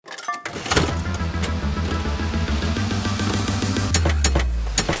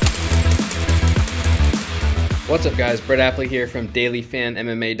What's up, guys? Brett Apley here from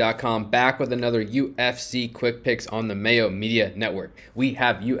DailyFanMMA.com, back with another UFC Quick Picks on the Mayo Media Network. We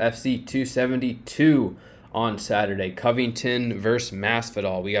have UFC 272 on Saturday, Covington versus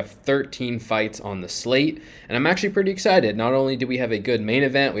Masvidal. We have 13 fights on the slate, and I'm actually pretty excited. Not only do we have a good main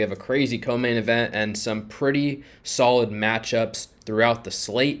event, we have a crazy co-main event and some pretty solid matchups throughout the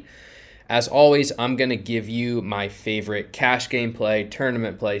slate. As always, I'm going to give you my favorite cash game play,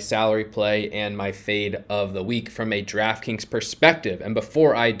 tournament play, salary play, and my fade of the week from a DraftKings perspective. And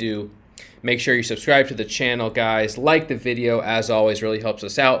before I do, make sure you subscribe to the channel, guys. Like the video, as always, really helps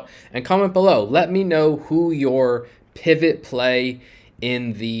us out. And comment below. Let me know who your pivot play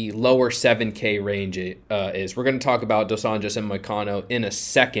in the lower 7K range is. We're going to talk about Dos Anjos and Moicano in a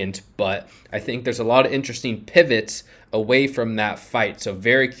second, but I think there's a lot of interesting pivots away from that fight. So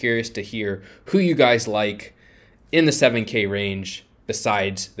very curious to hear who you guys like in the 7K range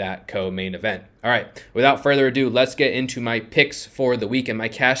besides that co-main event. All right, without further ado, let's get into my picks for the week. And my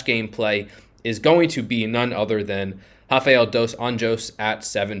cash game play is going to be none other than Rafael Dos Anjos at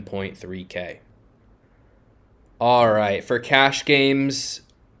 7.3K. All right, for cash games,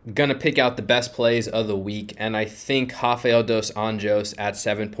 I'm going to pick out the best plays of the week, and I think Rafael Dos Anjos at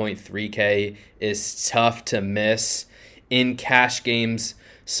 7.3K is tough to miss. In cash games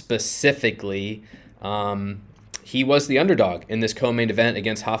specifically, he was the underdog in this co-main event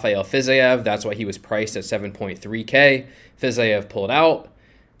against Rafael Fiziev. That's why he was priced at 7.3K. Fiziev pulled out.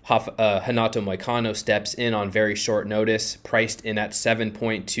 Renato Moicano steps in on very short notice, priced in at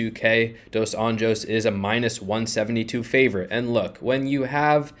 7.2K. Dos Anjos is a minus 172 favorite. And look, when you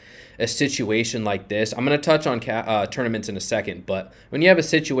have a situation like this, I'm going to touch on tournaments in a second, but when you have a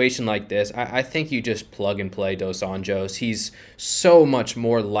situation like this, I think you just plug and play Dos Anjos. He's so much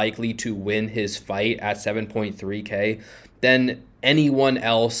more likely to win his fight at 7.3K than anyone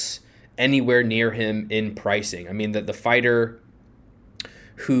else anywhere near him in pricing. I mean, the fighter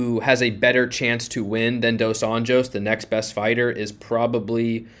who has a better chance to win than Dos Anjos, the next best fighter, is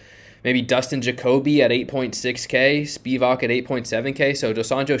probably maybe Dustin Jacoby at 8.6K, Spivak at 8.7K. So Dos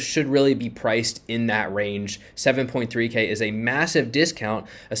Anjos should really be priced in that range. 7.3K is a massive discount,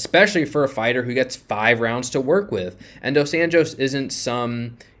 especially for a fighter who gets 5 rounds to work with. And Dos Anjos isn't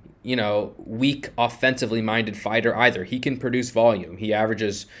some weak offensively minded fighter either. He can produce volume. He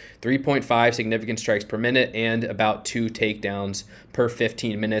averages 3.5 significant strikes per minute and about 2 takedowns per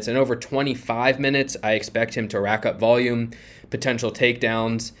 15 minutes. And over 25 minutes, I expect him to rack up volume, potential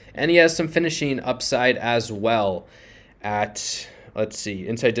takedowns, and he has some finishing upside as well at, let's see,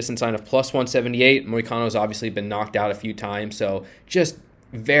 inside distance line of plus 178. Moicano's obviously been knocked out a few times, so just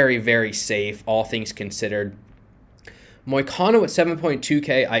very, very safe, all things considered. Moicano at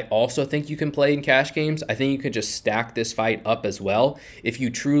 7.2K, I also think you can play in cash games. I think you could just stack this fight up as well. If you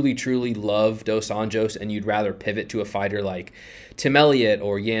truly, truly love Dos Anjos and you'd rather pivot to a fighter like Tim Elliott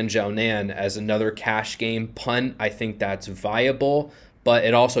or Yan Xiaonan as another cash game punt, I think that's viable. But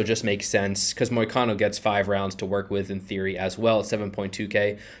it also just makes sense because Moicano gets 5 rounds to work with in theory as well at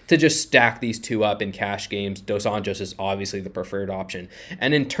 7.2K to just stack these two up in cash games. Dos Anjos is obviously the preferred option.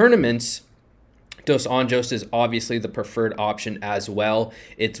 And in tournaments, Dos Anjos is obviously the preferred option as well.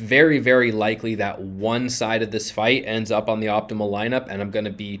 It's very, very likely that one side of this fight ends up on the optimal lineup, and I'm going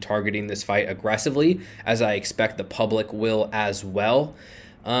to be targeting this fight aggressively, as I expect the public will as well.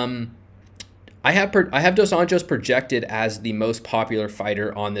 I have Dos Anjos projected as the most popular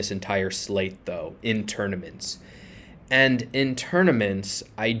fighter on this entire slate, though, in tournaments. And in tournaments,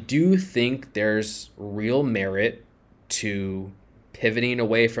 I do think there's real merit to pivoting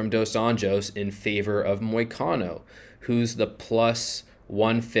away from Dos Anjos in favor of Moicano, who's the plus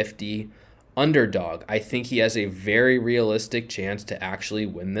 150 underdog. I think he has a very realistic chance to actually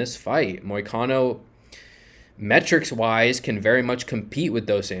win this fight. Moicano, metrics-wise, can very much compete with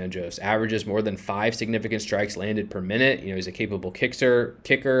Dos Anjos. Averages more than 5 significant strikes landed per minute. He's a capable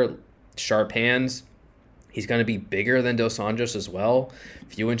kicker, sharp hands. He's going to be bigger than Dos Anjos as well. A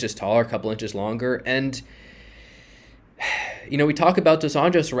few inches taller, a couple inches longer. And we talk about Dos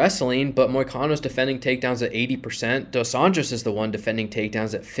Anjos wrestling, but Moicano's defending takedowns at 80%. Dos Anjos is the one defending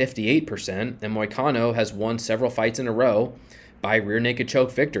takedowns at 58%, and Moicano has won several fights in a row by rear naked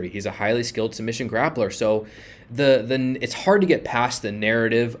choke victory. He's a highly skilled submission grappler. So it's hard to get past the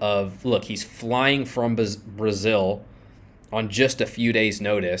narrative of, look, he's flying from Brazil on just a few days'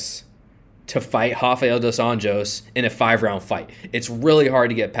 notice to fight Rafael Dos Anjos in a 5-round fight. It's really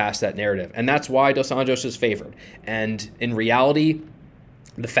hard to get past that narrative, and that's why Dos Anjos is favored. And in reality,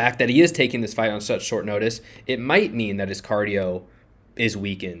 the fact that he is taking this fight on such short notice, it might mean that his cardio is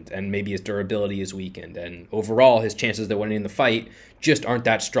weakened and maybe his durability is weakened, and overall his chances of winning the fight just aren't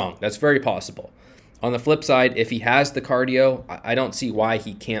that strong. That's very possible. On the flip side, if he has the cardio, I don't see why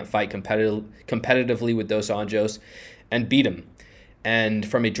he can't fight competitively with Dos Anjos and beat him. And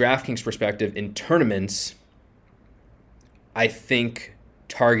from a DraftKings perspective, in tournaments, I think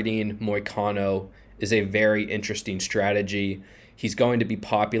targeting Moicano is a very interesting strategy. He's going to be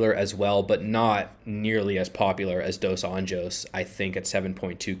popular as well, but not nearly as popular as Dos Anjos, I think, at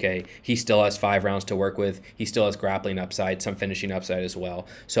 7.2K. He still has 5 rounds to work with. He still has grappling upside, some finishing upside as well.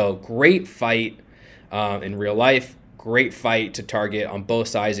 So great fight in real life. Great fight to target on both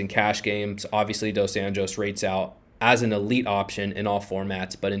sides in cash games. Obviously, Dos Anjos rates out as an elite option in all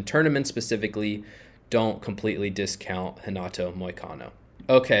formats, but in tournaments specifically, don't completely discount Renato Moicano.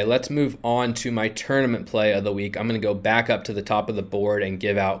 Okay, let's move on to my tournament play of the week. I'm going to go back up to the top of the board and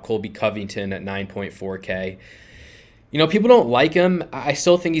give out Colby Covington at 9.4K. You know, people don't like him. I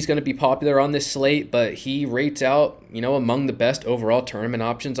still think he's going to be popular on this slate, but he rates out, among the best overall tournament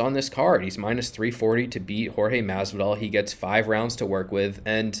options on this card. He's minus 340 to beat Jorge Masvidal. He gets 5 rounds to work with.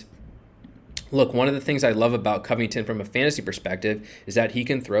 And look, one of the things I love about Covington from a fantasy perspective is that he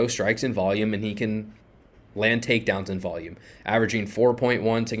can throw strikes in volume and he can land takedowns in volume, averaging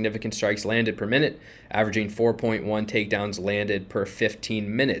 4.1 significant strikes landed per minute, averaging 4.1 takedowns landed per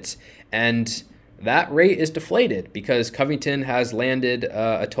 15 minutes. And that rate is deflated because Covington has landed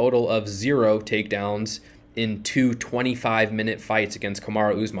a total of 0 takedowns in 2 25-minute fights against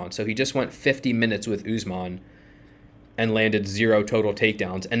Kamaru Usman. So he just went 50 minutes with Usman and landed 0 total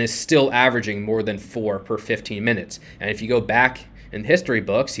takedowns and is still averaging more than 4 per 15 minutes. And if you go back in history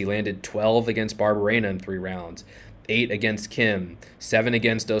books, he landed 12 against Barberena in 3 rounds, 8 against Kim, 7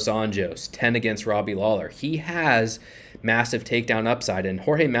 against Dos Anjos, 10 against Robbie Lawler. He has massive takedown upside, and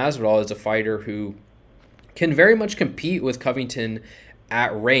Jorge Masvidal is a fighter who can very much compete with Covington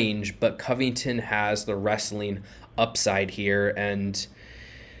at range, but Covington has the wrestling upside here. And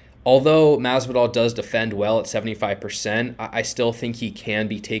although Masvidal does defend well at 75%, I still think he can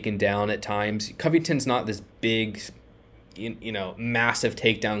be taken down at times. Covington's not this big, massive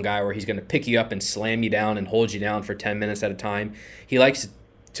takedown guy where he's going to pick you up and slam you down and hold you down for 10 minutes at a time. He likes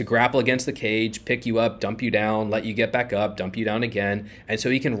to grapple against the cage, pick you up, dump you down, let you get back up, dump you down again. And so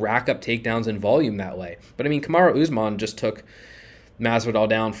he can rack up takedowns in volume that way. But Kamaru Usman just took Masvidal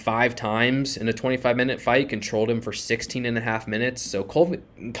down 5 times in a 25-minute fight, controlled him for 16 and a half minutes. So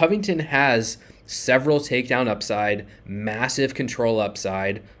Covington has several takedown upside, massive control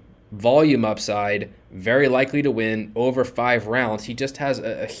upside, volume upside, very likely to win over 5 rounds. He just has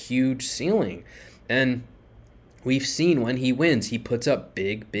a huge ceiling. And we've seen when he wins, he puts up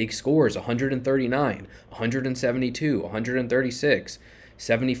big scores, 139, 172, 136,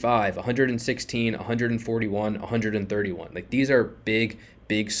 75, 116, 141, 131. Like, these are big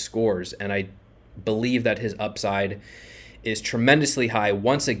scores, and I believe that his upside is tremendously high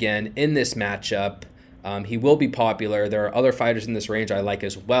once again in this matchup. He will be popular. There are other fighters in this range I like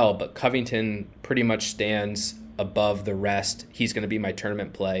as well, but Covington pretty much stands above the rest. He's going to be my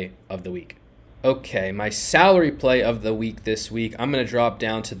tournament play of the week. Okay, my salary play of the week this week, I'm going to drop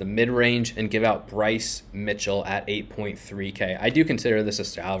down to the mid-range and give out Bryce Mitchell at 8.3K. I do consider this a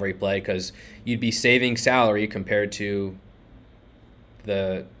salary play because you'd be saving salary compared to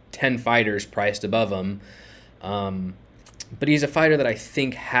the 10 fighters priced above him. But he's a fighter that I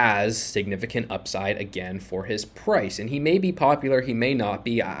think has significant upside again for his price. And he may be popular, he may not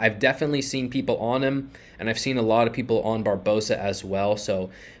be. I've definitely seen people on him, and I've seen a lot of people on Barbosa as well. So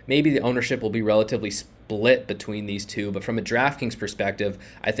maybe the ownership will be relatively split between these two. But from a DraftKings perspective,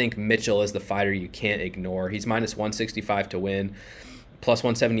 I think Mitchell is the fighter you can't ignore. He's minus 165 to win, plus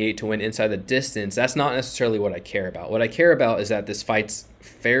 178 to win inside the distance. That's not necessarily what I care about. What I care about is that this fight's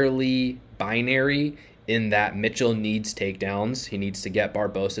fairly binary in that Mitchell needs takedowns. He needs to get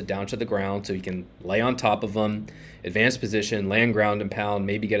Barbosa down to the ground so he can lay on top of him, advance position, land ground and pound,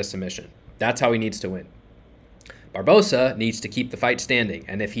 maybe get a submission. That's how he needs to win. Barbosa needs to keep the fight standing,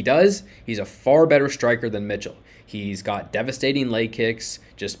 and if he does, he's a far better striker than Mitchell. He's got devastating leg kicks,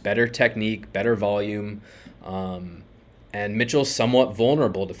 just better technique, better volume, and Mitchell's somewhat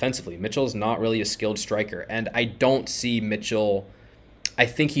vulnerable defensively. Mitchell's not really a skilled striker, and I don't see Mitchell. I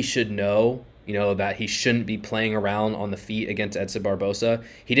think he should know that he shouldn't be playing around on the feet against Edson Barbosa.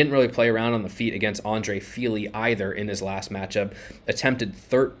 He didn't really play around on the feet against Andre Fili either in his last matchup. Attempted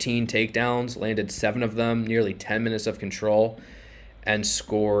 13 takedowns, landed 7 of them, nearly 10 minutes of control, and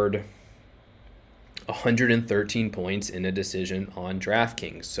scored 113 points in a decision on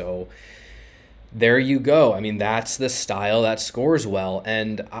DraftKings. So there you go. That's the style that scores well.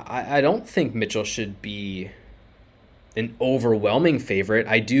 And I don't think Mitchell should be an overwhelming favorite.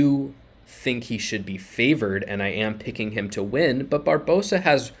 I do think he should be favored, and I am picking him to win, but Barbosa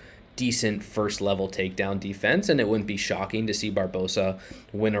has decent first-level takedown defense, and it wouldn't be shocking to see Barbosa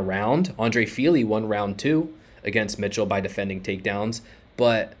win a round. Andre Fili won round 2 against Mitchell by defending takedowns,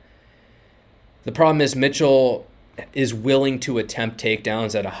 but the problem is Mitchell is willing to attempt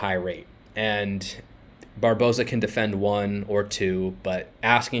takedowns at a high rate, and Barbosa can defend 1 or 2, but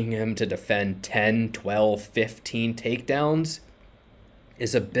asking him to defend 10, 12, 15 takedowns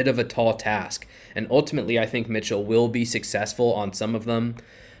is a bit of a tall task. And ultimately, I think Mitchell will be successful on some of them.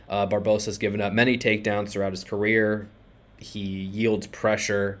 Barbosa's given up many takedowns throughout his career. He yields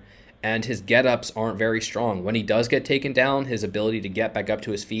pressure, and his get-ups aren't very strong. When he does get taken down, his ability to get back up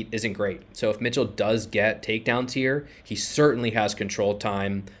to his feet isn't great. So if Mitchell does get takedowns here, he certainly has control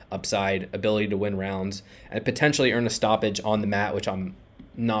time, upside, ability to win rounds, and potentially earn a stoppage on the mat, which I'm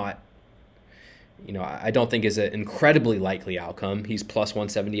not, I don't think is an incredibly likely outcome. He's plus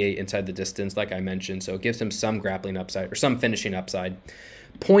 178 inside the distance, like I mentioned, so it gives him some grappling upside or some finishing upside.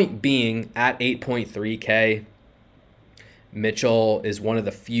 Point being, at 8.3K, Mitchell is one of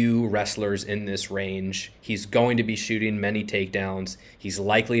the few wrestlers in this range. He's going to be shooting many takedowns. He's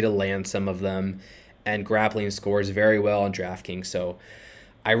likely to land some of them, and grappling scores very well on DraftKings. So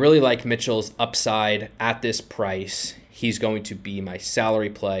I really like Mitchell's upside at this price. He's going to be my salary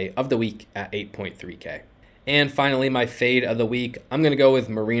play of the week at 8.3K. And finally, my fade of the week, I'm going to go with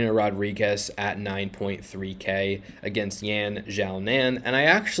Marina Rodriguez at 9.3K against Yan Xiaonan. And I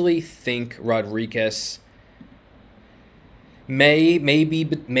actually think Rodriguez may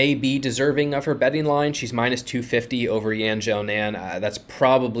be deserving of her betting line. She's minus 250 over Yan Xiaonan. That's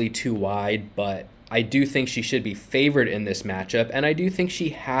probably too wide, but I do think she should be favored in this matchup, and I do think she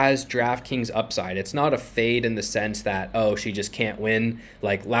has DraftKings upside. It's not a fade in the sense that, she just can't win.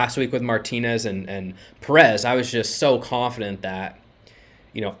 Like last week with Martinez and Perez, I was just so confident that,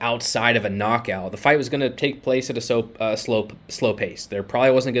 outside of a knockout, the fight was going to take place at a slow pace. There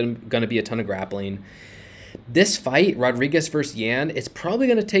probably wasn't going to be a ton of grappling. This fight, Rodriguez versus Yan, it's probably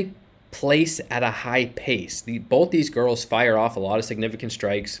going to take place at a high pace. Both these girls fire off a lot of significant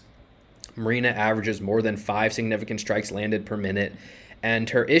strikes. Marina averages more than 5 significant strikes landed per minute, and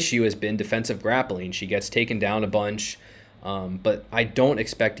her issue has been defensive grappling. She gets taken down a bunch, but I don't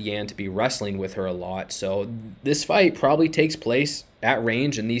expect Yan to be wrestling with her a lot. So this fight probably takes place at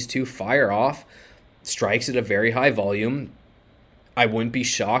range, and these two fire off strikes at a very high volume. I wouldn't be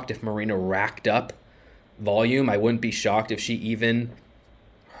shocked if Marina racked up volume. I wouldn't be shocked if she even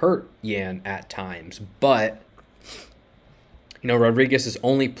hurt Yan at times. But, Rodriguez is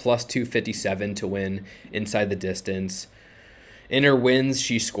only plus 257 to win inside the distance. In her wins,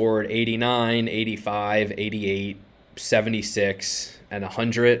 she scored 89, 85, 88, 76, and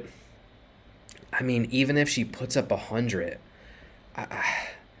 100. I mean, even if she puts up 100, I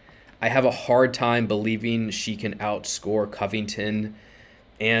have a hard time believing she can outscore Covington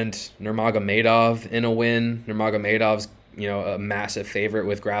and Nurmagomedov in a win. Nurmagomedov's, a massive favorite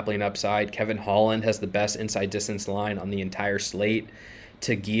with grappling upside. Kevin Holland has the best inside distance line on the entire slate.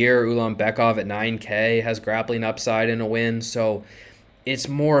 Tagir Ulanbekov at 9K has grappling upside in a win. So it's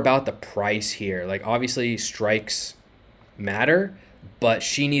more about the price here. Like, obviously strikes matter, but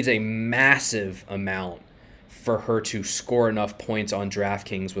she needs a massive amount for her to score enough points on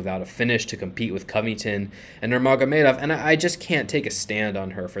DraftKings without a finish to compete with Covington and Nurmagomedov, and I just can't take a stand on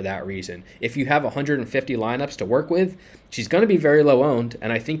her for that reason. If you have 150 lineups to work with, she's going to be very low owned,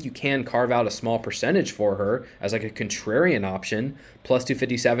 and I think you can carve out a small percentage for her as like a contrarian option. Plus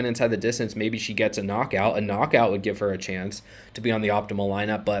 257 inside the distance, maybe she gets a knockout. A knockout would give her a chance to be on the optimal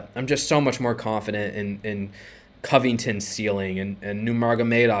lineup, but I'm just so much more confident in Covington's ceiling and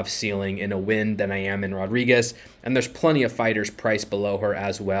Nurmagomedov's ceiling in a win than I am in Rodriguez. And there's plenty of fighters priced below her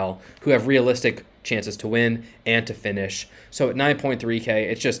as well who have realistic chances to win and to finish. So at 9.3K,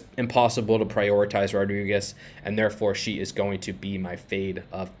 it's just impossible to prioritize Rodriguez, and therefore she is going to be my fade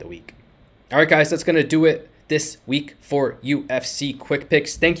of the week. All right, guys, that's going to do it this week for UFC Quick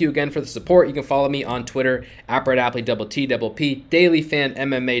Picks. Thank you again for the support. You can follow me on Twitter at BrettApley,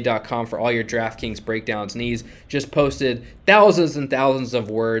 dailyfanmma.com for all your DraftKings breakdowns needs. Just posted thousands and thousands of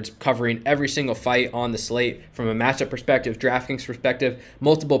words covering every single fight on the slate from a matchup perspective, DraftKings perspective,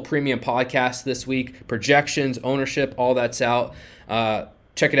 multiple premium podcasts this week, projections, ownership, all that's out.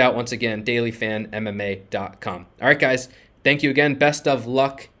 Check it out once again, dailyfanmma.com. All right, guys. Thank you again. Best of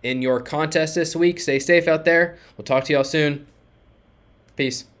luck in your contest this week. Stay safe out there. We'll talk to y'all soon.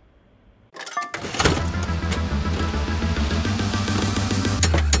 Peace.